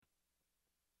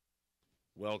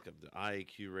Welcome to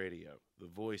IAQ Radio, the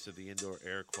voice of the indoor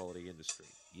air quality industry.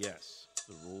 Yes,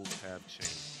 the rules have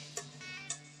changed.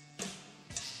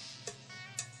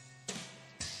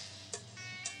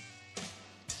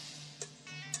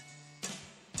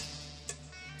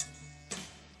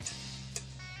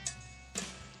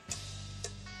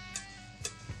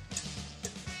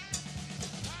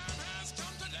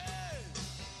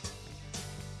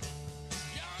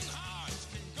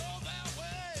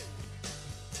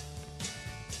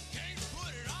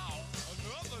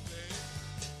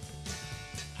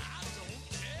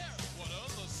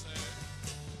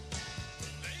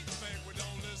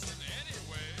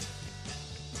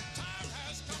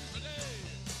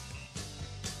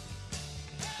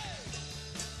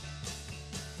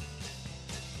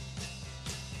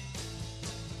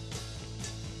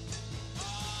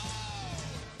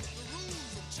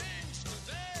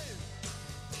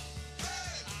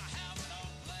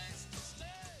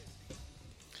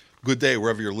 Good day,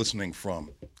 wherever you're listening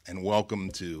from, and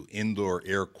welcome to Indoor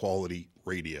Air Quality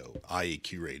Radio,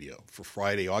 IAQ Radio, for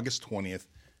Friday, August 20th,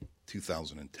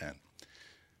 2010.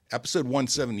 Episode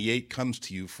 178 comes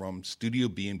to you from Studio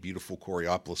B in beautiful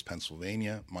Coraopolis,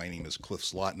 Pennsylvania. My name is Cliff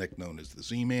Zlotnick, known as the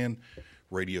Z-Man.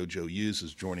 Radio Joe Hughes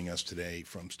is joining us today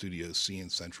from Studio C in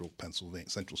Central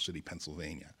City,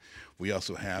 Pennsylvania. We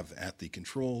also have at the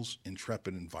controls,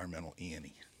 Intrepid Environmental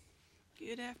Annie.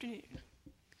 Good afternoon.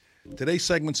 Today's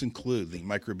segments include the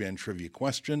Microban Trivia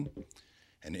Question,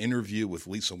 an interview with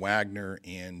Lisa Wagner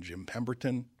and Jim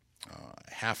Pemberton,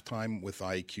 halftime with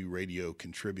IEQ Radio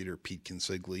contributor Pete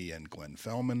Consigli and Glenn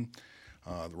Fellman,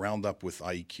 the roundup with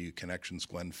IEQ Connections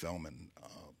Glenn Fellman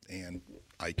and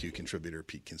IEQ contributor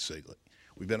Pete Consigli.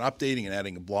 We've been updating and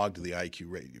adding a blog to the IEQ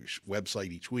Radio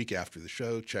website each week after the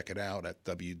show. Check it out at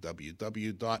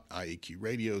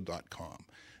www.iaqradio.com.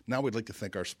 Now we'd like to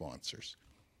thank our sponsors.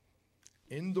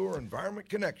 Indoor Environment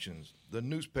Connections, the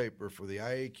newspaper for the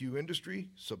IAQ industry,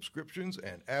 subscriptions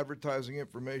and advertising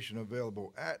information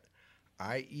available at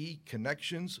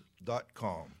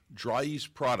ieconnections.com. Dry-Ease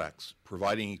Products,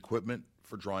 providing equipment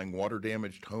for drying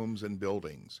water-damaged homes and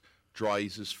buildings.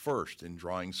 Dry-Ease is first in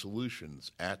drying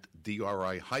solutions at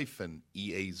dri-eaz.com.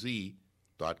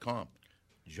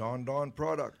 Jon-Don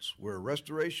Products, where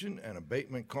restoration and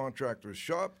abatement contractors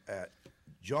shop at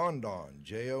Jon-Don,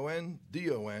 JONDON.com.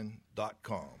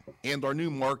 And our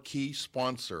new marquee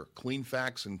sponsor,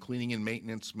 CleanFacts and Cleaning and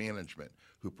Maintenance Management,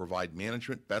 who provide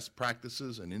management best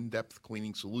practices and in-depth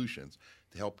cleaning solutions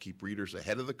to help keep readers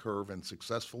ahead of the curve and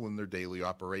successful in their daily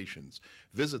operations.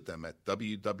 Visit them at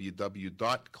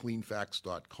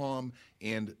www.cleanfacts.com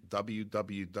and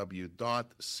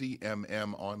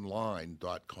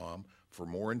www.cmmonline.com for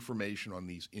more information on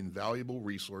these invaluable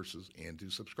resources and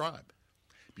to subscribe.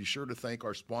 Be sure to thank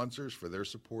our sponsors for their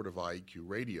support of IEQ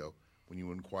Radio when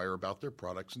you inquire about their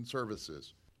products and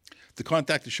services. To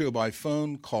contact the show by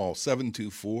phone, call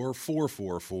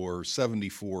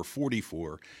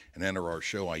 724-444-7444 and enter our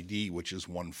show ID, which is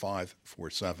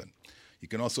 1547. You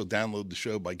can also download the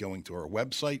show by going to our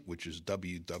website, which is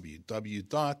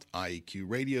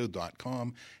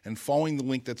www.iaqradio.com, and following the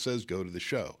link that says Go to the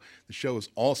Show. The show is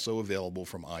also available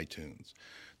from iTunes.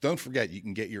 Don't forget, you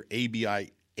can get your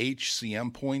ABI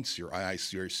HCM points, your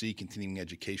IICRC continuing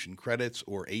education credits,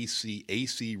 or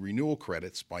AC renewal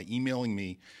credits by emailing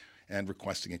me and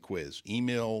requesting a quiz.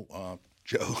 Email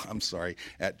Joe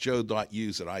at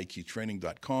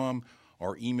joe.hughes@iaqtraining.com.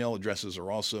 Our email addresses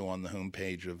are also on the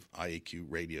homepage of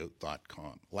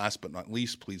iaqradio.com. Last but not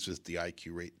least, please visit the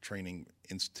IEQ Training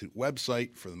Institute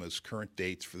website for the most current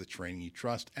dates for the training you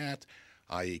trust at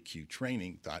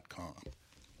iaqtraining.com.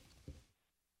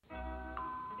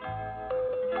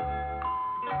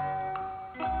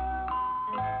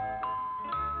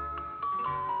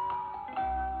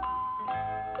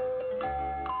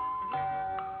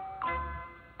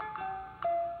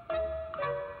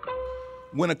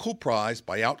 Win a cool prize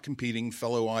by outcompeting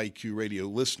fellow IEQ Radio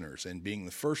listeners and being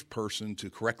the first person to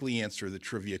correctly answer the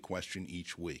trivia question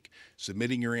each week.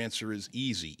 Submitting your answer is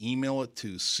easy. Email it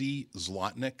to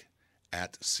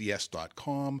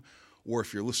czlotnick@cs.com, or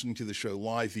if you're listening to the show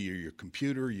live via your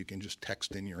computer, you can just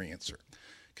text in your answer.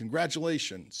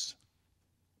 Congratulations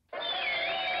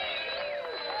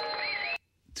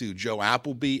to Joe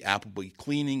Appleby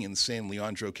Cleaning in San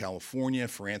Leandro, California,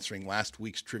 for answering last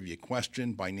week's trivia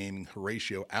question by naming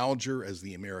Horatio Alger as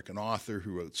the American author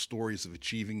who wrote stories of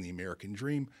achieving the American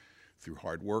dream through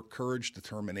hard work, courage,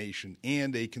 determination,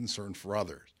 and a concern for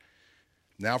others.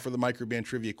 Now for the Microban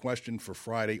trivia question for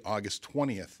Friday, August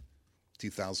 20th,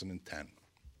 2010.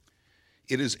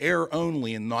 It is error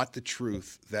only and not the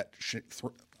truth that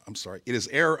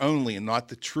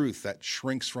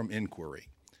shrinks from inquiry.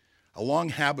 A long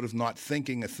habit of not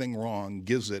thinking a thing wrong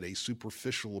gives it a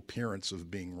superficial appearance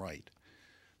of being right.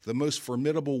 The most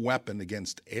formidable weapon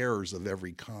against errors of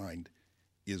every kind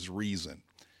is reason.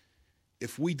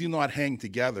 If we do not hang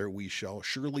together, we shall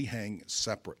surely hang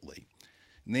separately.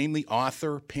 Namely,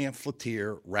 author,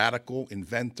 pamphleteer, radical,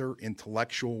 inventor,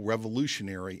 intellectual,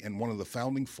 revolutionary, and one of the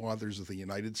founding fathers of the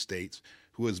United States,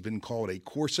 who has been called a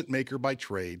corset maker by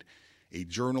trade, a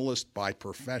journalist by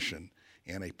profession,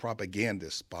 and a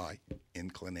propagandist by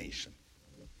inclination.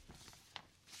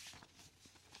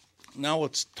 Now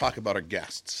let's talk about our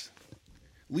guests.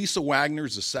 Lisa Wagner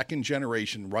is a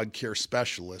second-generation rug care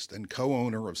specialist and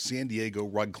co-owner of San Diego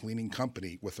Rug Cleaning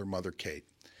Company with her mother, Kate.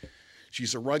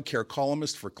 She's a rug care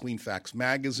columnist for Cleanfax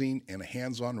magazine and a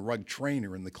hands-on rug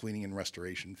trainer in the cleaning and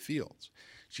restoration fields.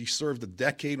 She served a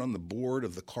decade on the board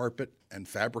of the Carpet and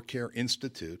Fabric Care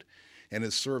Institute and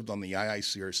has served on the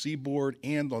IICRC board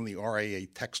and on the RIA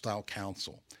Textile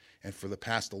Council. And for the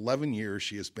past 11 years,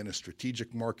 she has been a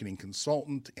strategic marketing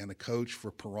consultant and a coach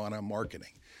for Piranha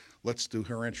Marketing. Let's do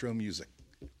her intro music.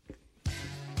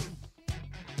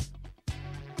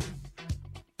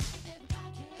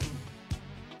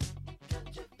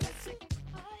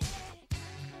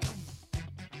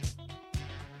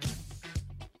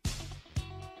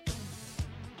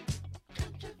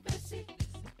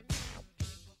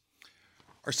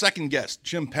 Our second guest,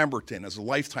 Jim Pemberton, has a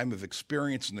lifetime of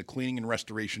experience in the cleaning and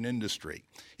restoration industry.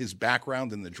 His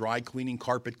background in the dry cleaning,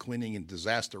 carpet cleaning, and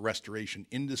disaster restoration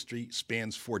industry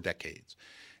spans 4 decades.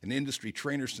 An industry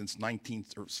trainer since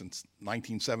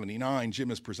 1979, Jim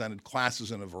has presented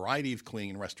classes in a variety of cleaning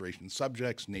and restoration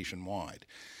subjects nationwide.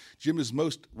 Jim is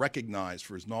most recognized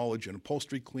for his knowledge in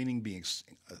upholstery cleaning,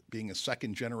 being a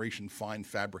second-generation fine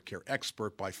fabric care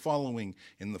expert by following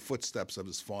in the footsteps of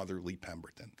his father, Lee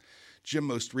Pemberton. Jim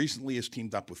most recently has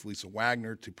teamed up with Lisa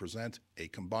Wagner to present a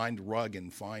combined rug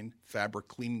and fine fabric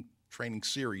cleaning training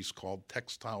series called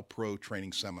Textile Pro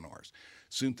Training Seminars,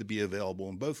 soon to be available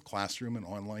in both classroom and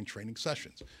online training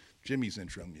sessions. Jimmy's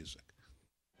intro music.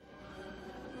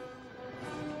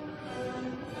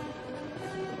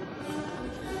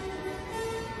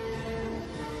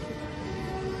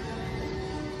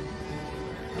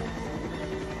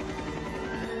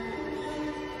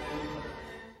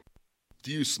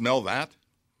 Do you smell that?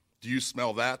 Do you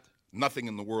smell that? Nothing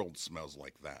in the world smells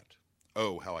like that.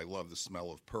 Oh, how I love the smell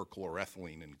of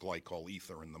perchloroethylene and glycol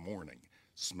ether in the morning.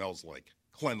 Smells like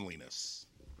cleanliness.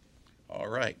 All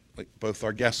right, both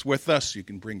our guests with us. You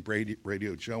can bring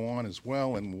Radio Joe on as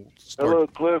well, and we'll start. Hello,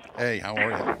 Cliff. Hey, how are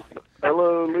you?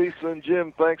 Hello, Lisa and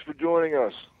Jim. Thanks for joining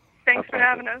us. Thanks for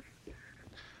having us.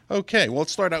 Okay, well,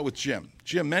 let's start out with Jim.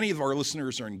 Jim, many of our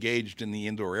listeners are engaged in the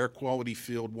indoor air quality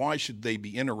field. Why should they be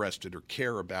interested or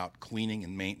care about cleaning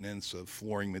and maintenance of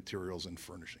flooring materials and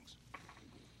furnishings?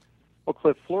 Well,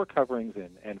 Cliff, floor coverings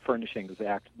and furnishings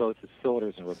act both as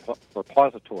filters and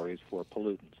repositories for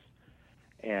pollutants.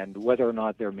 And whether or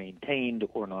not they're maintained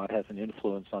or not has an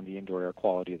influence on the indoor air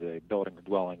quality of the building or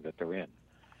dwelling that they're in.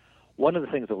 One of the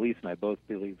things that Lisa and I both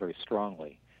believe very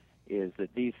strongly is that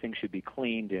these things should be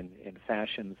cleaned in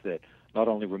fashions that not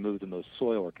only remove the most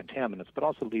soil or contaminants, but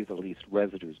also leave the least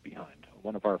residues behind.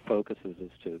 One of our focuses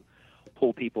is to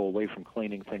pull people away from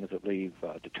cleaning things that leave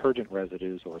detergent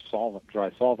residues or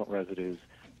dry solvent residues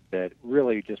that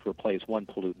really just replace one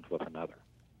pollutant with another.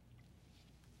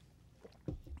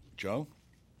 Joe?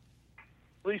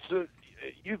 Lisa,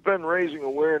 you've been raising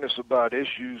awareness about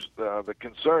issues that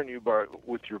concern you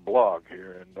with your blog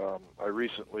here, and I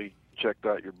recently checked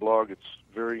out your blog. It's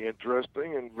very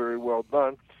interesting and very well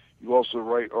done. You also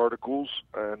write articles,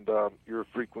 and you're a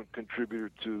frequent contributor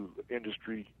to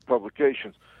industry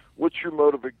publications. What's your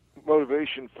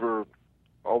motivation for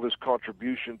all this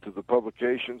contribution to the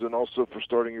publications and also for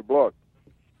starting your blog?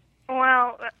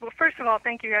 Well, first of all,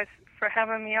 thank you guys for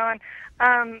having me on.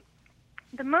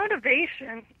 The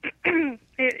motivation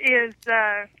it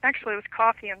was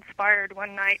coffee inspired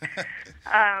one night.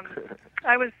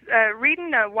 I was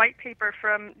reading a white paper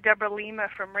from Deborah Lima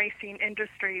from Racine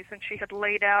Industries, and she had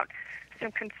laid out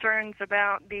some concerns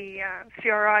about the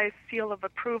CRI's seal of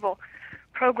approval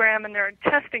program and their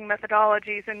testing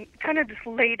methodologies, and kind of just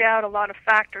laid out a lot of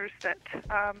factors that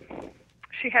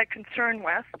she had concern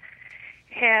with.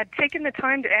 Had taken the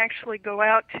time to actually go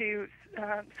out to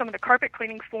some of the carpet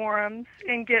cleaning forums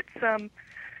and get some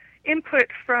input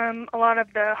from a lot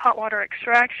of the hot water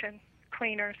extraction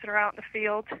cleaners that are out in the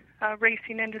field.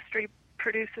 Racine Industry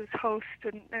produces Host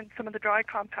and some of the dry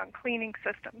compound cleaning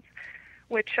systems,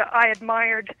 which I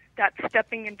admired that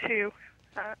stepping into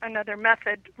another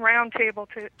method roundtable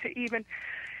to even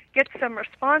get some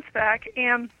response back.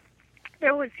 And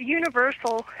there was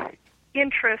universal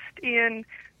interest in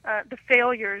the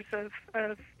failures of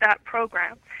that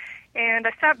program. And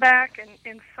I sat back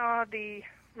and saw the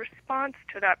response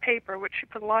to that paper, which she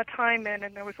put a lot of time in,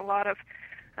 and there was a lot of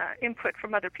input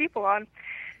from other people on.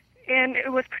 And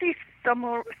it was pretty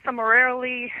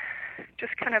summarily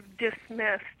just kind of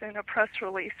dismissed in a press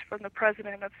release from the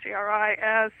president of CRI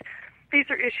as these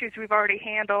are issues we've already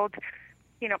handled.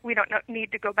 We don't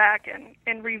need to go back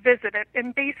and revisit it.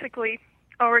 And basically,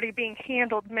 already being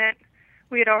handled meant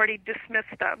we had already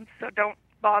dismissed them, so don't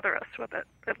bother us with it.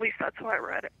 At least that's how I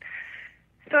read it.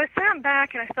 So I sat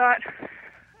back and I thought,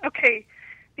 okay,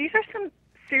 these are some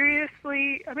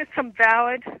some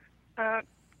valid,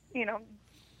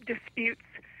 disputes,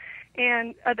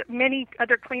 and many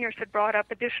other cleaners had brought up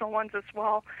additional ones as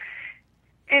well.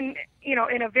 And,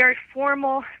 in a very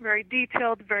formal, very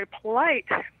detailed, very polite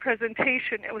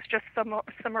presentation, it was just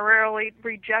summarily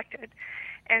rejected.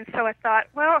 And so I thought,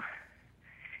 well,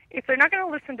 if they're not going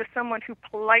to listen to someone who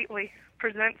politely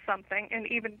presents something and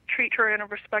even treat her in a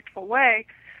respectful way,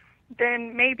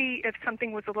 then maybe if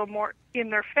something was a little more in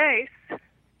their face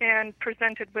and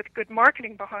presented with good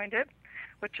marketing behind it,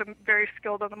 which I'm very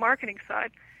skilled on the marketing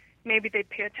side, maybe they'd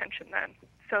pay attention then.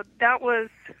 So that was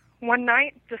one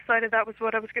night, decided that was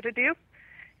what I was going to do,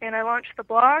 and I launched the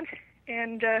blog,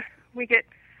 and we get,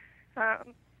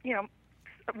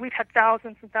 we've had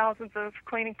thousands and thousands of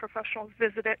cleaning professionals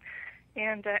visit it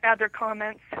and add their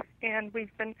comments, and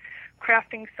we've been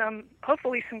crafting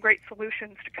hopefully some great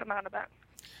solutions to come out of that.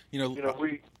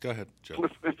 Go ahead, Joe.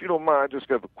 If you don't mind, I just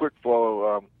have a quick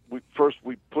follow. We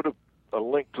put a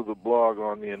link to the blog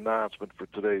on the announcement for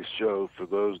today's show for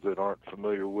those that aren't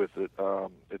familiar with it.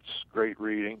 It's great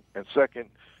reading. And second,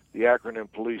 the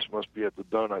acronym POLICE must be at the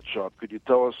donut shop. Could you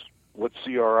tell us what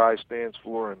CRI stands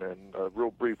for and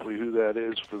real briefly who that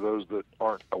is for those that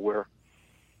aren't aware?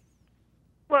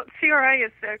 Well, CRI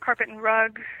is the Carpet and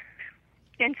Rug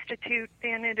Institute,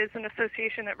 and it is an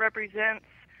association that represents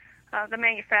the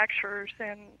manufacturers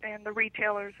and the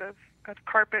retailers of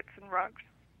carpets and rugs.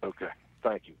 Okay.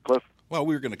 Thank you. Cliff? Well,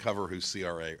 we were going to cover who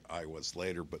CRI was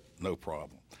later, but no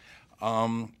problem.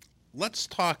 Let's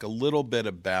talk a little bit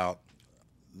about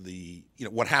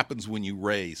what happens when you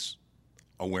raise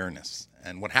awareness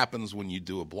and what happens when you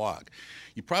do a blog.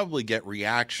 You probably get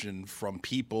reaction from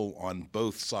people on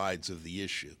both sides of the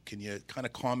issue. Can you kind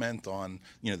of comment on,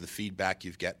 the feedback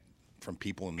you get from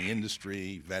people in the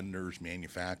industry, vendors,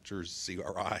 manufacturers,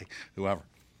 CRI, whoever?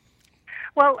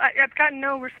 Well, I've gotten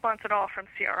no response at all from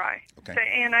CRI.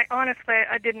 Okay. And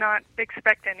I did not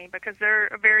expect any because they're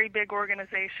a very big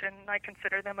organization. I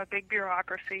consider them a big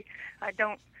bureaucracy. I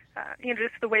don't,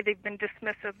 just the way they've been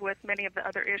dismissive with many of the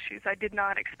other issues, I did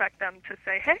not expect them to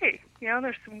say, hey,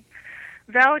 there's some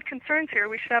valid concerns here.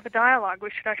 We should have a dialogue.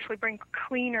 We should actually bring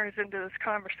cleaners into this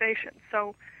conversation.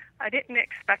 So I didn't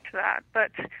expect that.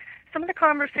 But some of the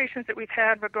conversations that we've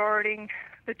had regarding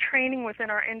the training within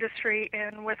our industry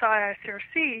and with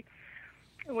IICRC,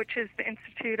 which is the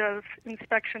Institute of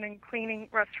Inspection and Cleaning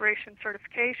Restoration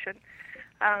Certification.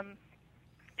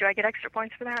 Do I get extra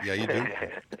points for that? Yeah, you do.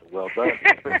 Well done.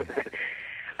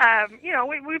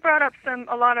 We brought up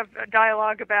a lot of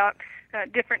dialogue about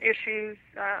different issues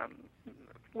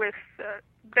with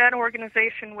that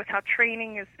organization, with how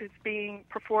training is being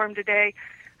performed today,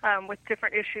 with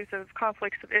different issues of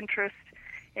conflicts of interest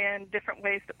and different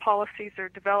ways that policies are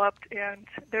developed. And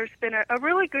there's been a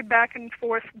really good back and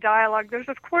forth dialogue. There's,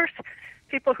 of course,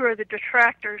 people who are the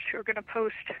detractors who are going to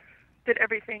post that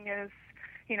everything is,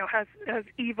 has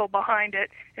evil behind it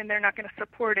and they're not going to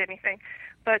support anything.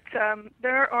 But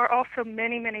there are also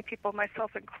many, many people,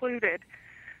 myself included,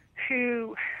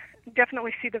 who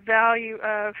definitely see the value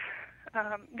of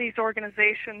these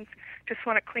organizations, just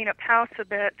want to clean up house a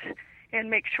bit and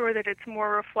make sure that it's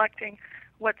more reflecting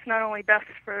what's not only best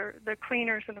for the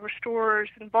cleaners and the restorers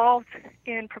involved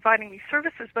in providing these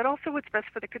services, but also what's best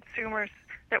for the consumers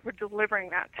that we're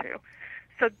delivering that to.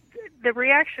 So the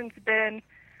reaction's been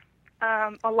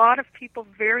a lot of people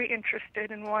very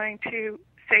interested in wanting to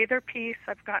say their piece.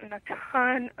 I've gotten a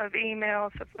ton of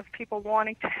emails of people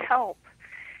wanting to help,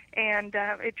 and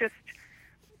it just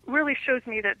really shows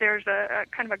me that there's a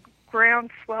kind of a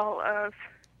groundswell of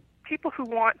people who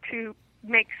want to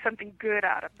make something good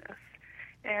out of this.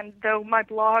 And though my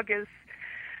blog is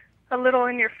a little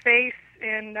in your face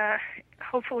and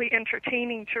hopefully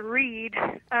entertaining to read,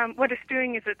 what it's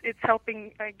doing is it's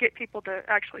helping get people to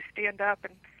actually stand up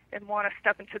and want to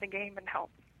step into the game and help.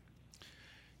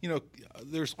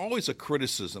 There's always a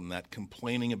criticism that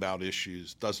complaining about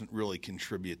issues doesn't really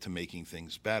contribute to making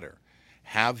things better.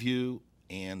 Have you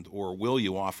or will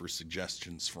you offer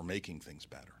suggestions for making things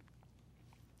better?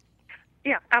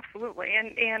 Yeah, absolutely.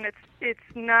 And it's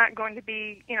not going to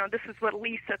be, this is what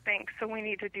Lisa thinks, so we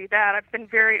need to do that. I've been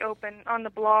very open on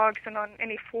the blogs and on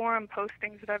any forum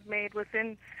postings that I've made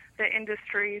within the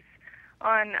industries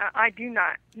on I do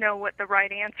not know what the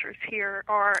right answers here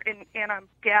are, and I'm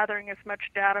gathering as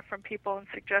much data from people and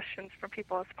suggestions from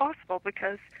people as possible,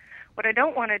 because what I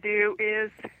don't want to do is,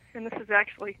 and this is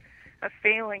actually a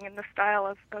failing in the style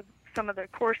of some of the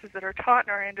courses that are taught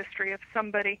in our industry, of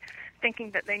somebody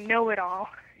thinking that they know it all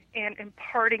and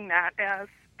imparting that as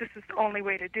this is the only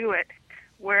way to do it.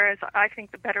 Whereas I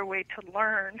think the better way to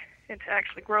learn and to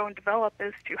actually grow and develop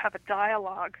is to have a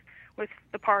dialogue with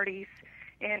the parties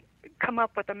and come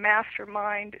up with a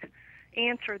mastermind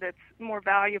answer that's more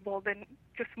valuable than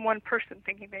just one person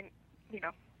thinking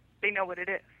they know what it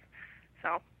is.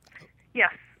 So,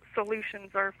 yes,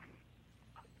 solutions are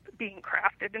being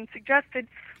crafted and suggested.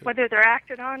 Whether they're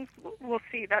acted on, we'll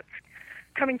see. That's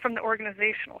coming from the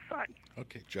organizational side.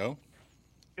 Okay, Joe?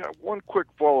 Yeah, one quick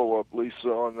follow-up, Lisa,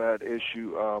 on that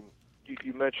issue.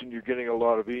 You mentioned you're getting a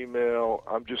lot of email.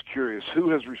 I'm just curious, who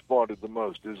has responded the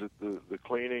most? Is it the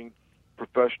cleaning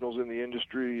professionals in the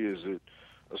industry? Is it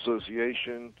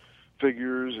association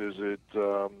figures? Is it,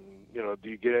 do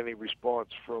you get any response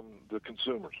from the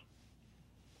consumers?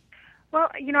 Well,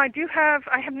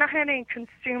 I have not had any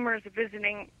consumers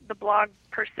visiting the blog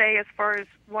per se, as far as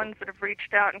ones that have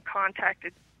reached out and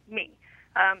contacted me.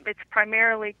 It's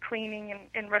primarily cleaning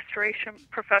and restoration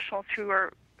professionals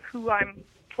who I'm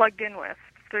plugged in with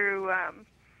through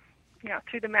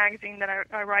the magazine that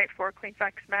I write for, Clean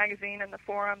Facts Magazine, and the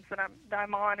forums that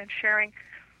I'm on, and sharing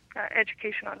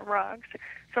education on rugs.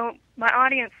 So my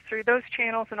audience through those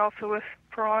channels, and also with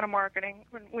Piranha Marketing,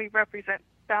 when we represent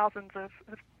thousands of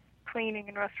cleaning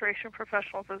and restoration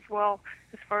professionals as well,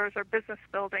 as far as our business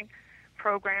building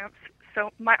programs.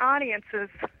 So my audiences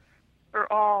are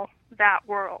all that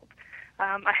world.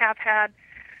 I have had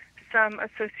some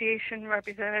association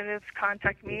representatives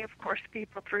contact me, of course,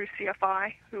 people through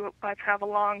CFI, who I have a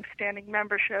long-standing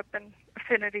membership and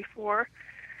affinity for,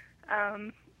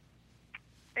 and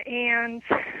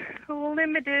a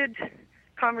limited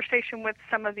conversation with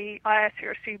some of the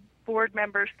ISCRC board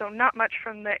members, though not much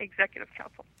from the executive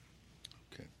council.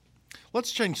 Okay.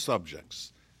 Let's change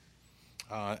subjects.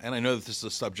 And I know that this is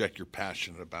a subject you're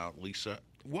passionate about, Lisa.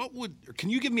 Can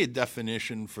you give me a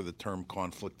definition for the term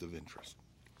conflict of interest?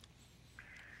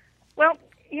 Well,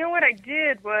 what I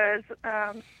did was,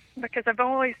 because I've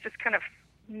always just kind of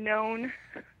known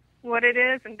what it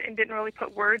is and didn't really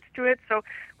put words to it. So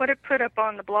what I put up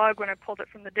on the blog when I pulled it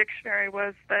from the dictionary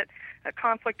was that a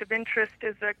conflict of interest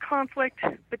is a conflict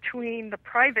between the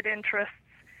private interests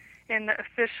and the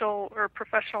official or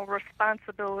professional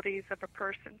responsibilities of a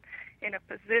person in a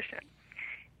position.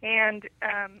 And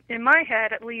in my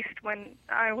head, at least when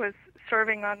I was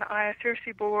serving on the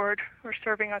ISCRC board or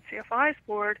serving on CFI's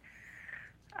board,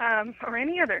 or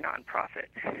any other nonprofit,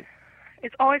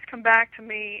 it's always come back to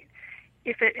me,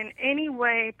 if it in any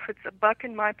way puts a buck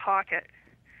in my pocket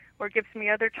or gives me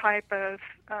other type of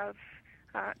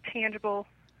tangible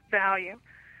value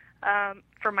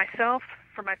for myself,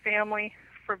 for my family,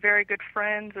 for very good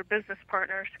friends or business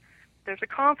partners, there's a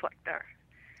conflict there.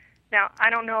 Now, I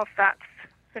don't know if that's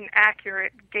an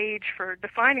accurate gauge for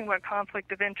defining what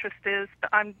conflict of interest is, but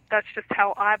that's just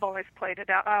how I've always played it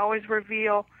out. I always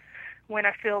reveal when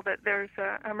I feel that there's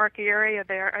a murky area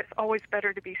there. It's always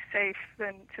better to be safe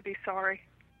than to be sorry.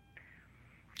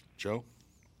 Joe?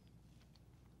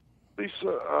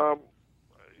 Lisa,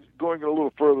 going a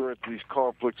little further into these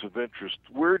conflicts of interest,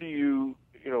 where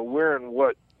and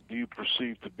what do you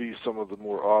perceive to be some of the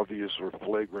more obvious or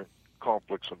flagrant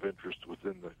conflicts of interest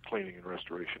within the cleaning and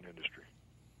restoration industry?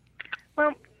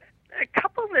 Well, a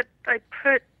couple that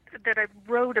I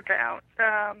wrote about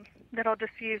that I'll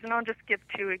just use, and I'll just give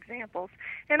two examples.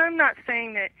 And I'm not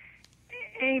saying that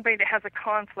anybody that has a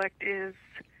conflict is,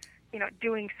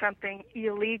 doing something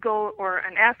illegal or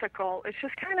unethical. It's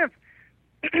just kind of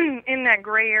in that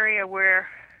gray area where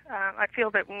I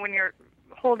feel that when you're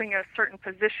holding a certain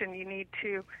position, you need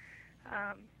to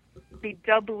be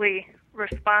doubly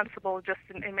responsible just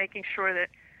in making sure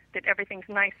that everything's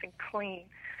nice and clean.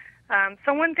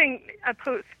 So one thing a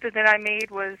post that I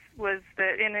made was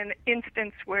that in an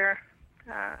instance where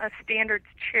a standards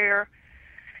chair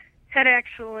had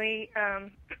actually,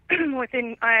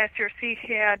 within ISCRC,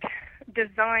 had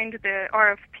designed the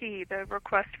RFP, the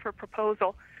request for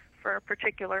proposal, for a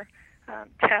particular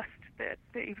test that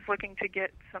he was looking to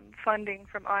get some funding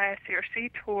from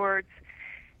ISCRC towards.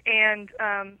 And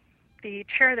the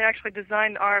chair that actually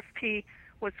designed the RFP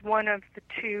was one of the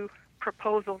two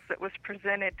proposals that was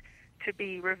presented to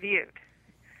be reviewed.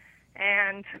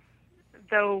 And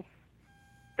though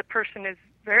the person is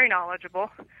very knowledgeable.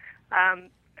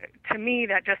 To me,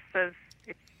 that just says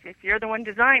if you're the one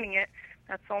designing it,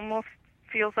 that's almost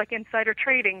feels like insider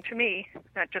trading to me.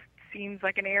 That just seems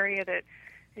like an area that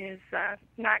is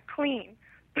not clean.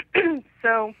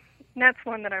 So that's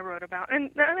one that I wrote about.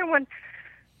 And the other one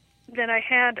that I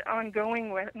had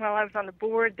ongoing with while I was on the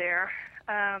board there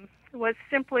was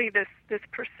simply this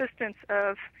persistence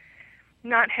of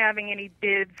not having any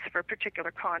bids for particular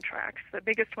contracts, the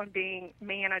biggest one being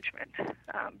management,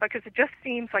 because it just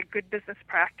seems like good business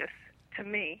practice to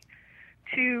me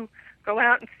to go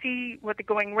out and see what the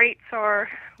going rates are,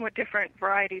 what different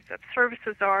varieties of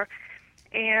services are,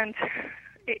 and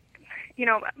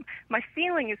my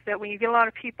feeling is that when you get a lot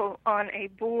of people on a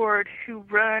board who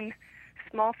run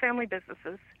small family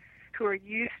businesses, who are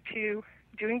used to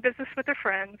doing business with their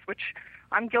friends, which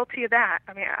I'm guilty of that.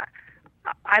 I mean,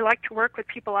 I like to work with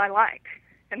people I like.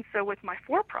 And so with my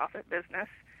for-profit business,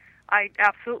 I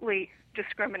absolutely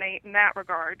discriminate in that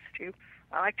regards to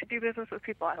I like to do business with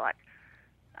people I like.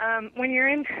 When you're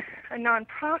in a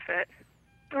nonprofit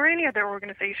or any other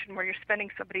organization where you're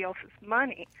spending somebody else's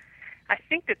money, I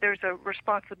think that there's a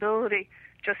responsibility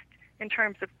just in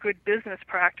terms of good business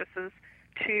practices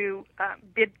to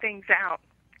bid things out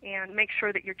and make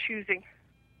sure that you're choosing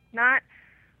not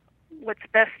what's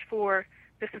best for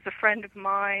this is a friend of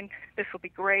mine, this will be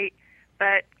great,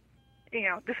 but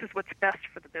this is what's best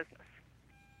for the business.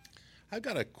 I've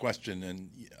got a question, and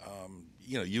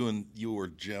you or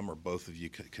Jim or both of you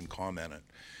can comment on it.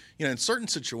 In certain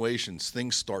situations,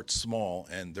 things start small,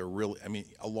 and they're really. I mean,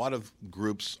 a lot of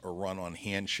groups are run on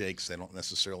handshakes. They don't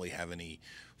necessarily have any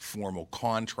formal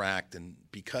contract, and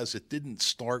because it didn't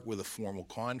start with a formal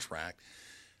contract,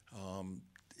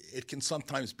 it can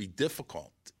sometimes be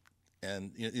difficult.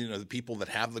 And the people that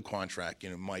have the contract,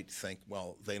 might think,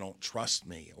 well, they don't trust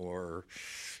me, or,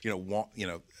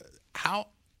 how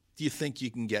do you think you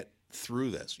can get through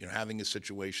this? Having a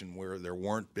situation where there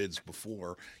weren't bids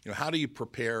before, how do you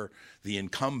prepare the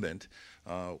incumbent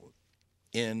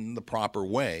in the proper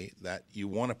way that you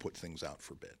want to put things out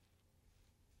for bid?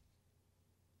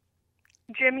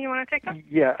 Jim, you want to take that?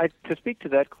 Yeah, to speak to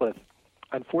that, Cliff,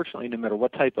 unfortunately, no matter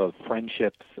what type of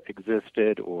friendships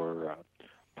existed or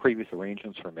previous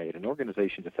arrangements were made, an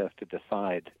organization just has to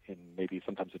decide in maybe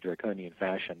sometimes a draconian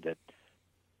fashion that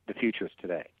the future is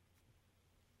today.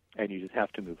 And you just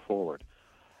have to move forward.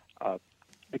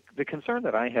 The concern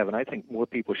that I have, and I think more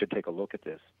people should take a look at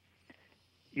this,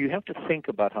 you have to think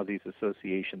about how these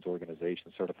associations,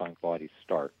 organizations, certifying bodies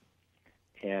start.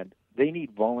 And they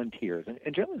need volunteers.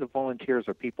 And generally the volunteers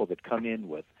are people that come in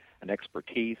with an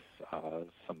expertise,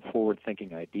 some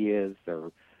forward-thinking ideas. They're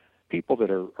people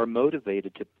that are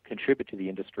motivated to contribute to the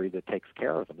industry that takes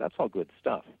care of them. That's all good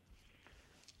stuff.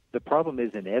 The problem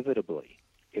is inevitably,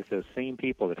 if those same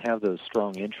people that have those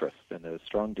strong interests and those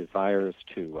strong desires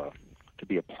to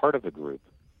be a part of a group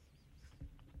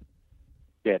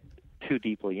get too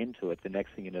deeply into it, the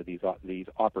next thing you know, these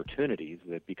opportunities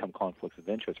that become conflicts of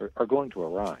interest are going to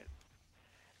arise.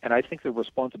 And I think the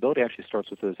responsibility actually starts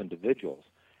with those individuals.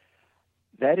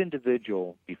 That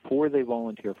individual, before they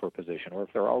volunteer for a position, or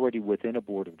if they're already within a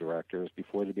board of directors,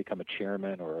 before they become a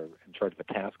chairman or in charge of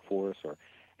a task force or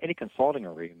any consulting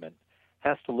arrangement,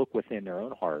 has to look within their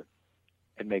own heart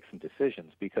and make some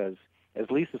decisions, because,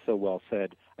 as Lisa so well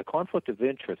said, a conflict of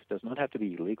interest does not have to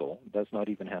be illegal, does not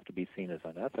even have to be seen as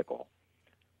unethical.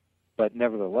 But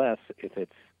nevertheless, if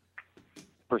it's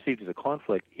perceived as a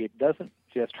conflict, it doesn't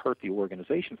just hurt the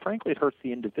organization. Frankly, it hurts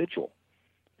the individual.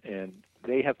 And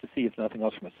they have to see, if nothing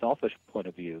else from a selfish point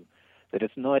of view, that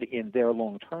it's not in their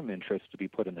long-term interest to be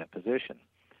put in that position.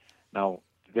 Now,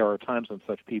 there are times when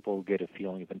such people get a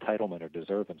feeling of entitlement or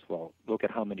deservance. Well, look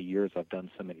at how many years I've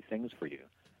done so many things for you.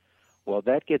 Well,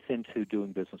 that gets into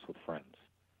doing business with friends.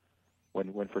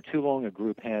 When for too long a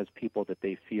group has people that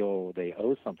they feel they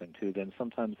owe something to, then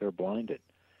sometimes they're blinded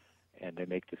and they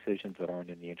make decisions that aren't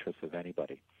in the interest of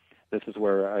anybody. This is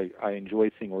where I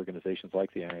enjoy seeing organizations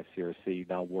like the NICRC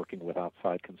now working with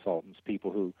outside consultants,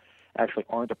 people who actually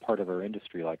aren't a part of our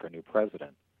industry, like our new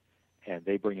president. And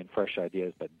they bring in fresh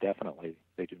ideas, but definitely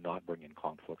they do not bring in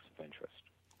conflicts of interest.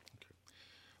 Okay.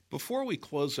 Before we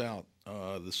close out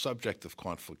the subject of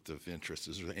conflict of interest,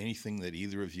 is there anything that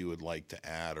either of you would like to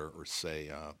add or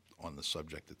say on the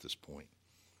subject at this point?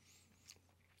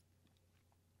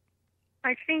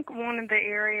 I think one of the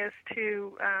areas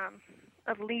to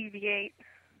alleviate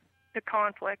the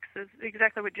conflicts is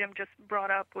exactly what Jim just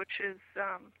brought up, which is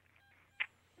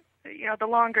the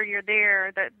longer you're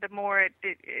there, the more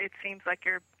it seems like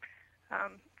you're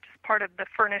just part of the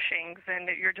furnishings, and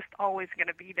that you're just always going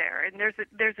to be there. And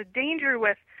there's a danger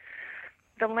with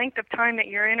the length of time that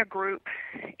you're in a group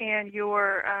and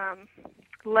your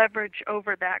leverage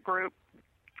over that group.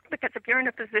 Because if you're in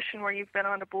a position where you've been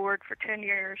on the board for 10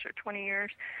 years or 20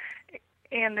 years,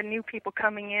 and the new people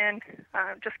coming in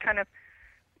just kind of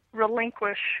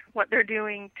relinquish what they're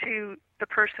doing to the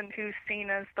person who's seen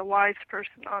as the wise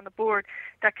person on the board,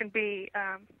 that can be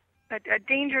a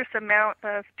dangerous amount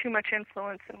of too much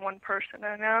influence in one person.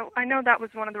 And I know that was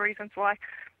one of the reasons why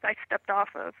I stepped off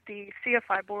of the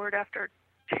CFI board after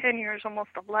 10 years,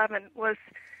 almost 11, was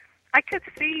I could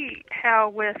see how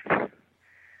with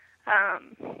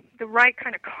the right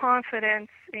kind of confidence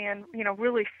and,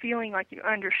 really feeling like you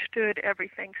understood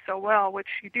everything so well, which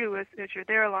you do as you're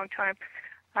there a long time,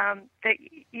 that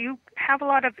you have a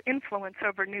lot of influence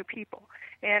over new people.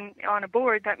 And on a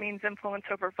board, that means influence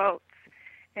over votes.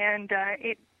 And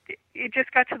it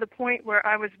just got to the point where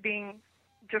I was being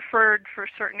deferred for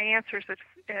certain answers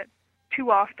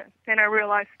too often. And I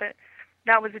realized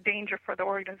that was a danger for the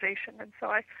organization. And so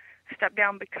I stepped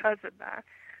down because of that.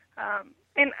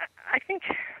 And I think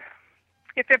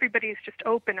if everybody is just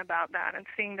open about that and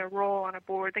seeing their role on a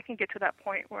board, they can get to that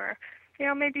point where,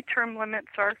 maybe term limits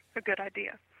are a good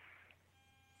idea.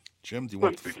 Jim, do you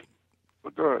want to...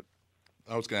 Go ahead.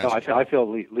 I was going to ask I feel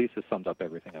Lisa summed up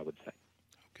everything I would say.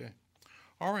 Okay.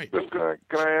 All right. Can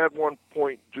I add one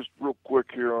point just real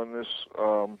quick here on this?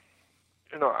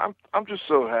 I'm just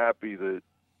so happy that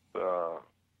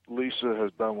Lisa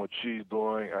has done what she's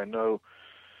doing. I know,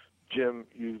 Jim,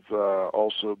 you've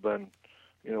also been,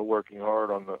 working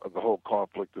hard on the whole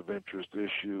conflict of interest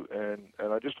issue,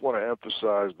 and I just want to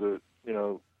emphasize that,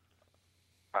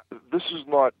 this is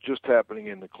not just happening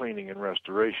in the cleaning and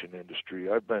restoration industry.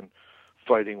 I've been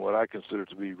fighting what I consider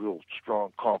to be real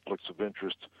strong conflicts of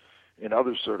interest in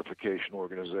other certification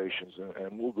organizations,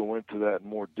 and we'll go into that in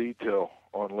more detail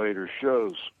on later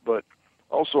shows. But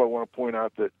also I want to point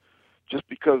out that just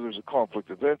because there's a conflict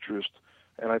of interest,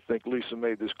 and I think Lisa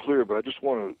made this clear, but I just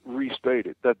want to restate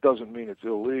it, that doesn't mean it's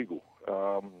illegal.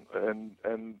 And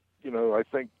I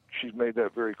think she's made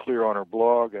that very clear on her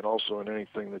blog and also in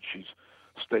anything that she's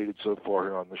stated so far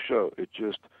here on the show. It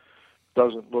just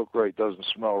doesn't look right, doesn't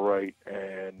smell right,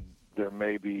 and there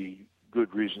may be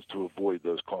good reasons to avoid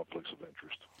those conflicts of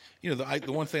interest.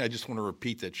 The one thing I just want to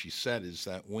repeat that she said is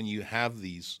that when you have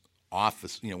these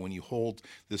office, when you hold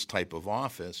this type of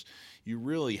office, you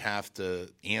really have to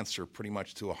answer pretty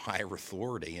much to a higher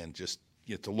authority and just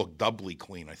to look doubly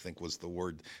clean, I think was the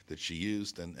word that she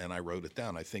used, and I wrote it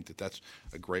down. I think that's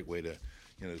a great way to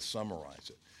summarize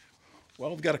it. Well,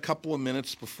 we've got a couple of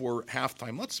minutes before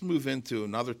halftime. Let's move into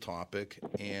another topic,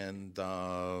 and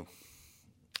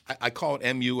I call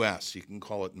it MUS. You can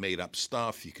call it made-up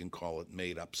stuff. You can call it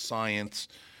made-up science.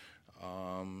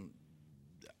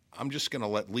 I'm just going to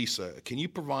let Lisa, can you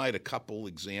provide a couple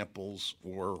examples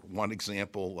or one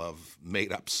example of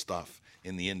made-up stuff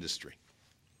in the industry?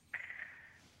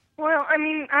 Well,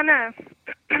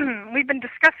 we've been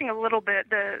discussing a little bit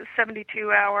the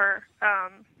 72-hour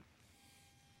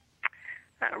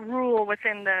rule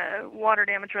within the water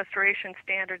damage restoration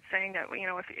standard, saying that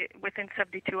within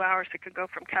 72 hours it could go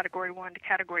from Category 1 to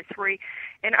Category 3.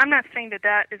 And I'm not saying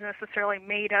that is necessarily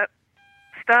made up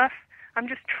stuff. I'm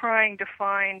just trying to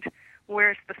find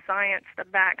where's the science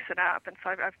that backs it up. And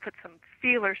so I've put some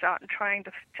feelers out and trying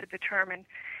to determine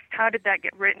how did that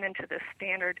get written into this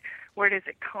standard, where does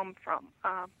it come from,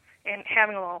 and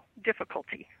having a little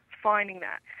difficulty finding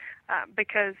that.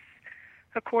 Because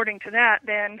according to that,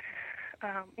 then,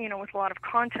 with a lot of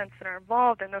contents that are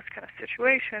involved in those kind of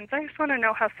situations, I just want to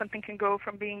know how something can go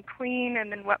from being clean and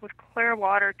then wet with clear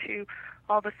water to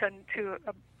all of a sudden to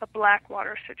a black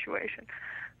water situation.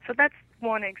 So that's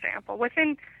one example.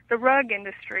 Within the rug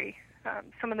industry,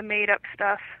 some of the made-up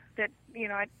stuff that,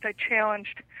 I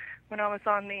challenged when I was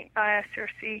on the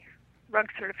ISRC rug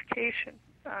certification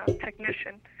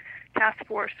technician task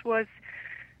force was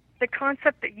the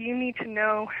concept that you need to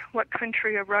know what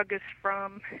country a rug is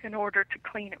from in order to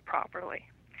clean it properly.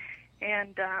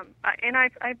 And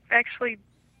I actually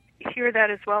hear that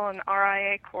as well in the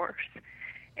RIA course.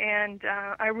 And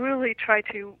I really try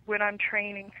to, when I'm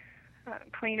training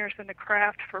cleaners in the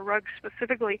craft for rugs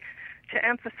specifically, to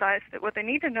emphasize that what they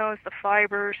need to know is the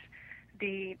fibers,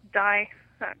 the dye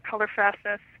color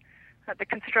fastness, the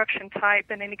construction type,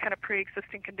 and any kind of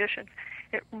pre-existing conditions.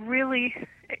 It really,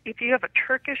 if you have a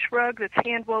Turkish rug that's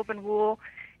hand-woven wool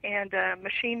and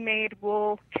machine-made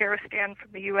wool Karastan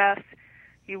from the U.S.,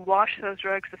 you wash those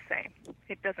rugs the same.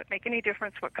 It doesn't make any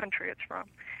difference what country it's from.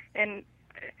 And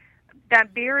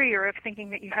that barrier of thinking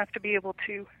that you have to be able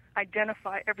to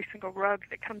identify every single rug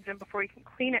that comes in before you can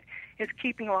clean it is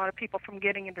keeping a lot of people from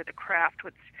getting into the craft,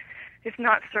 which is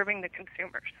not serving the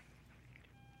consumers.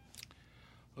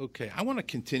 Okay, I want to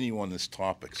continue on this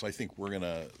topic, so I think we're going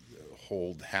to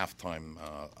hold halftime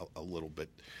a little bit.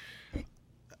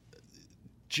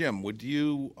 Jim, would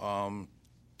you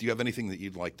do you have anything that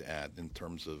you'd like to add in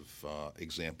terms of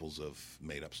examples of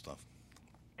made-up stuff?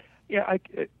 Yeah,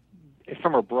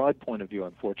 from a broad point of view,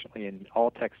 unfortunately, in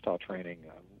all textile training,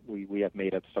 we have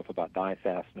made-up stuff about dye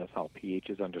fastness, how pH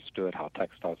is understood, how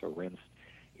textiles are rinsed,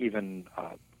 even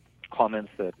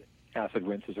comments that acid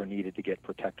rinses are needed to get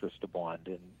protectors to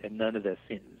bond, and none of this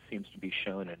seems to be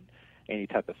shown in any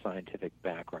type of scientific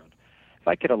background. If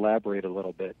I could elaborate a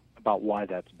little bit about why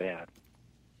that's bad.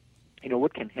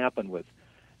 What can happen with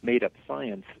made-up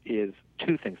science is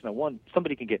two things. Now, one,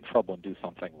 somebody can get in trouble and do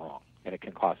something wrong, and it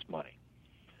can cost money.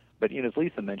 But, as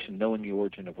Lisa mentioned, knowing the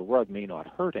origin of a rug may not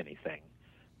hurt anything,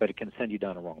 but it can send you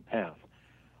down a wrong path.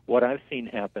 What I've seen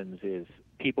happens is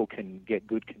people can get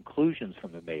good conclusions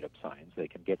from the made-up science. They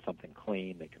can get something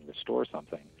clean, they can restore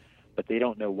something, but they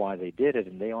don't know why they did it,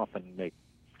 and they often make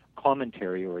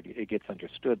commentary, or it gets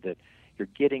understood that you're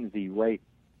getting the right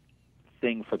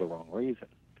thing for the wrong reason.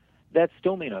 That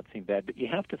still may not seem bad, but you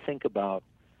have to think about,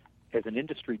 as an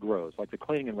industry grows, like the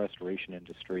cleaning and restoration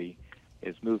industry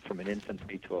is moved from an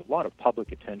infancy to a lot of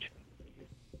public attention.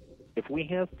 If we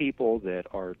have people that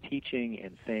are teaching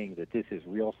and saying that this is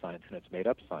real science and it's made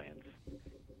up science,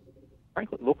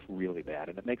 frankly, it looks really bad,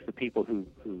 and it makes the people who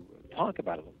talk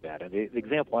about it look bad. And the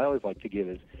example I always like to give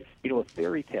is, a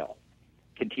fairy tale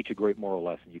can teach a great moral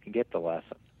lesson. You can get the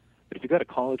lesson. But if you've got a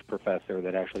college professor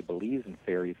that actually believes in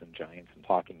fairies and giants and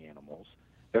talking animals,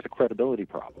 there's a credibility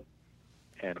problem.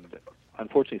 And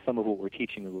unfortunately, some of what we're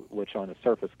teaching, which on the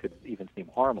surface could even seem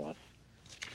harmless,